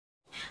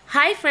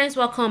Hi friends,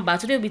 welcome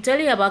back. Today we'll be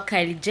telling you about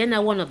Kylie Jenner,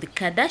 one of the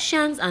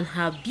Kardashians, and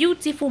her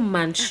beautiful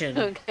mansion.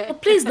 Okay. So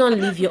please don't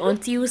leave you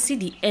until you see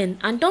the end,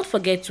 and don't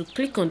forget to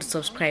click on the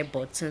subscribe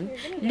button,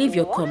 leave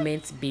your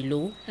comments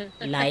below,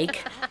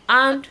 like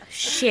and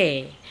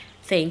share.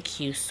 Thank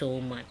you so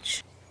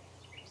much.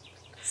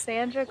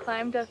 Sandra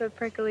climbed up a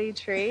prickly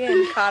tree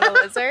and caught a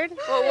lizard.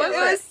 What was it?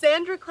 It was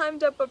Sandra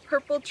climbed up a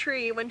purple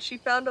tree. When she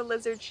found a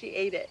lizard, she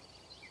ate it.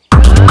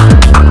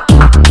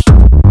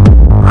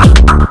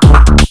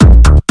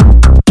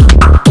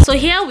 So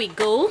here we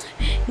go.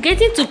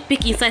 Getting to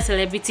peek inside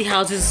celebrity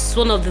houses is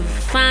one of the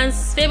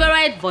fans'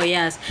 favorite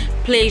voyeurs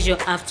pleasure.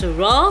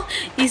 After all,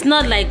 it's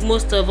not like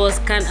most of us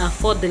can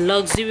afford the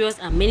luxurious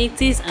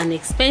amenities and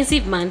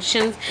expensive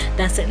mansions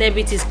that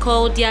celebrities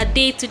call their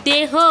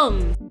day-to-day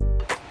home.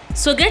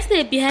 So getting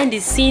a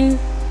behind-the-scene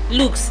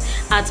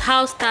looks at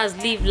how stars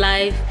live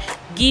life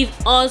give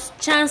us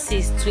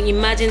chances to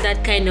imagine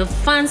that kind of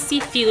fancy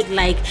field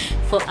like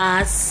for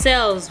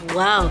ourselves.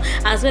 Wow.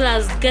 As well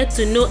as get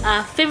to know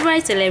our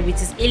favorite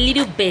celebrities a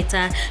little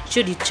better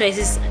through the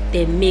choices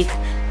they make.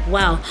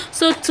 Wow.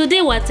 So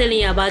today we're telling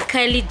you about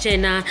Kylie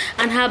Jenner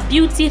and her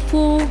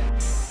beautiful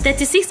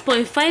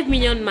 36.5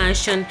 million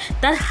mansion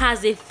that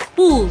has a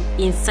pool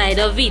inside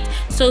of it.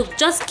 So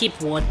just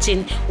keep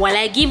watching while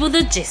I give you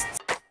the gist.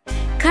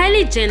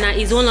 Kylie Jenner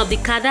is one of the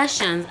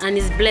Kardashians and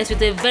is blessed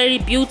with a very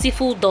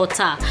beautiful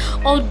daughter.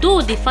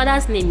 Although the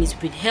father's name is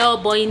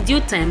withheld, but in due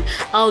time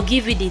I'll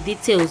give you the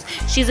details.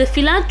 She's a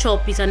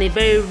philanthropist and a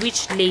very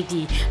rich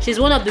lady.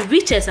 She's one of the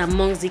richest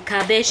amongst the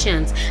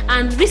Kardashians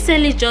and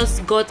recently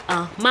just got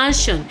a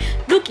mansion.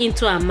 Look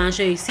into her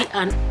mansion, you see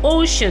an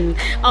ocean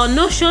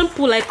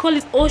pool. I call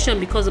it ocean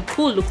because the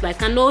pool looks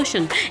like an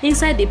ocean.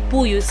 Inside the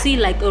pool you see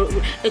like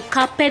a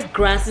carpet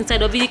grass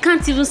inside of it. You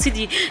can't even see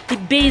the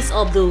base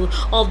of the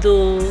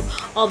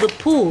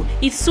pool.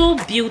 It's so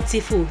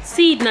beautiful.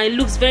 See it now, it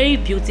looks very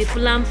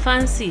beautiful and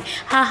fancy.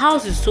 Her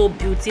house is so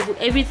beautiful.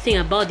 Everything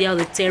about the house,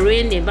 the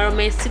terrain, the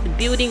environment, the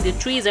building, the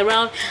trees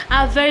around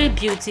are very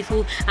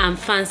beautiful and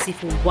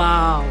fanciful.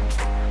 Wow.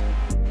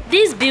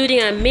 This building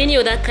and many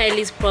other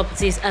Kylie's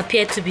properties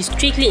appear to be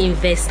strictly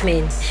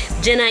investments.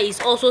 Jenner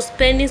is also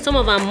spending some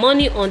of her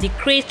money on the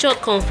creature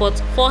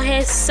comfort for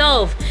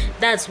herself.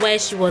 That's why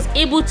she was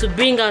able to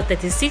bring out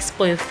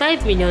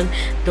 $36.5 million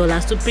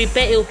to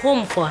prepare a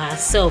home for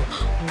herself.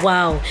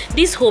 Wow.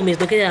 This home is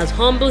located at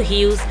Humble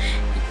Hills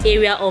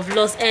area of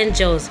Los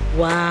Angeles.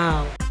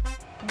 Wow.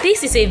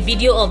 This is a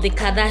video of the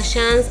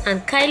Kardashians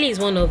and Kylie is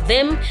one of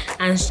them,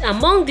 and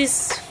among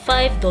these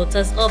 5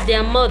 daughters of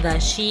their mother,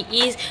 she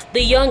is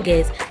the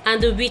youngest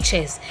and the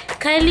richest.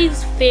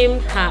 Kylie's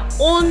famed her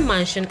own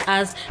mansion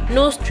as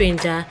no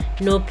stranger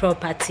to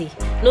property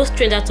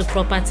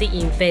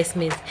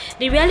investment.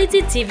 The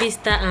reality TV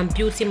star and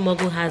beauty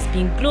mogul has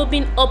been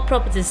globing up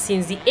properties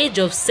since the age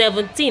of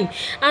 17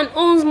 and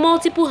owns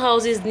multiple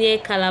houses near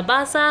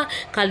Calabasas,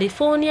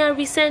 California.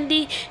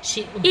 Recently,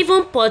 she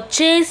even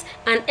purchased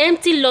an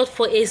empty lot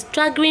for a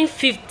staggering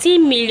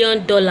 $15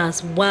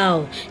 million.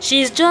 Wow,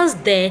 she's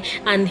just there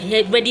and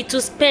ready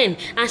to spend,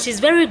 and she's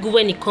very good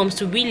when it comes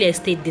to real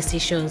estate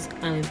decisions.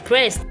 I'm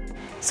impressed.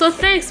 So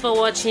thanks for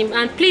watching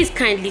and please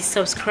kindly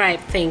subscribe.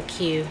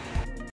 Thank you.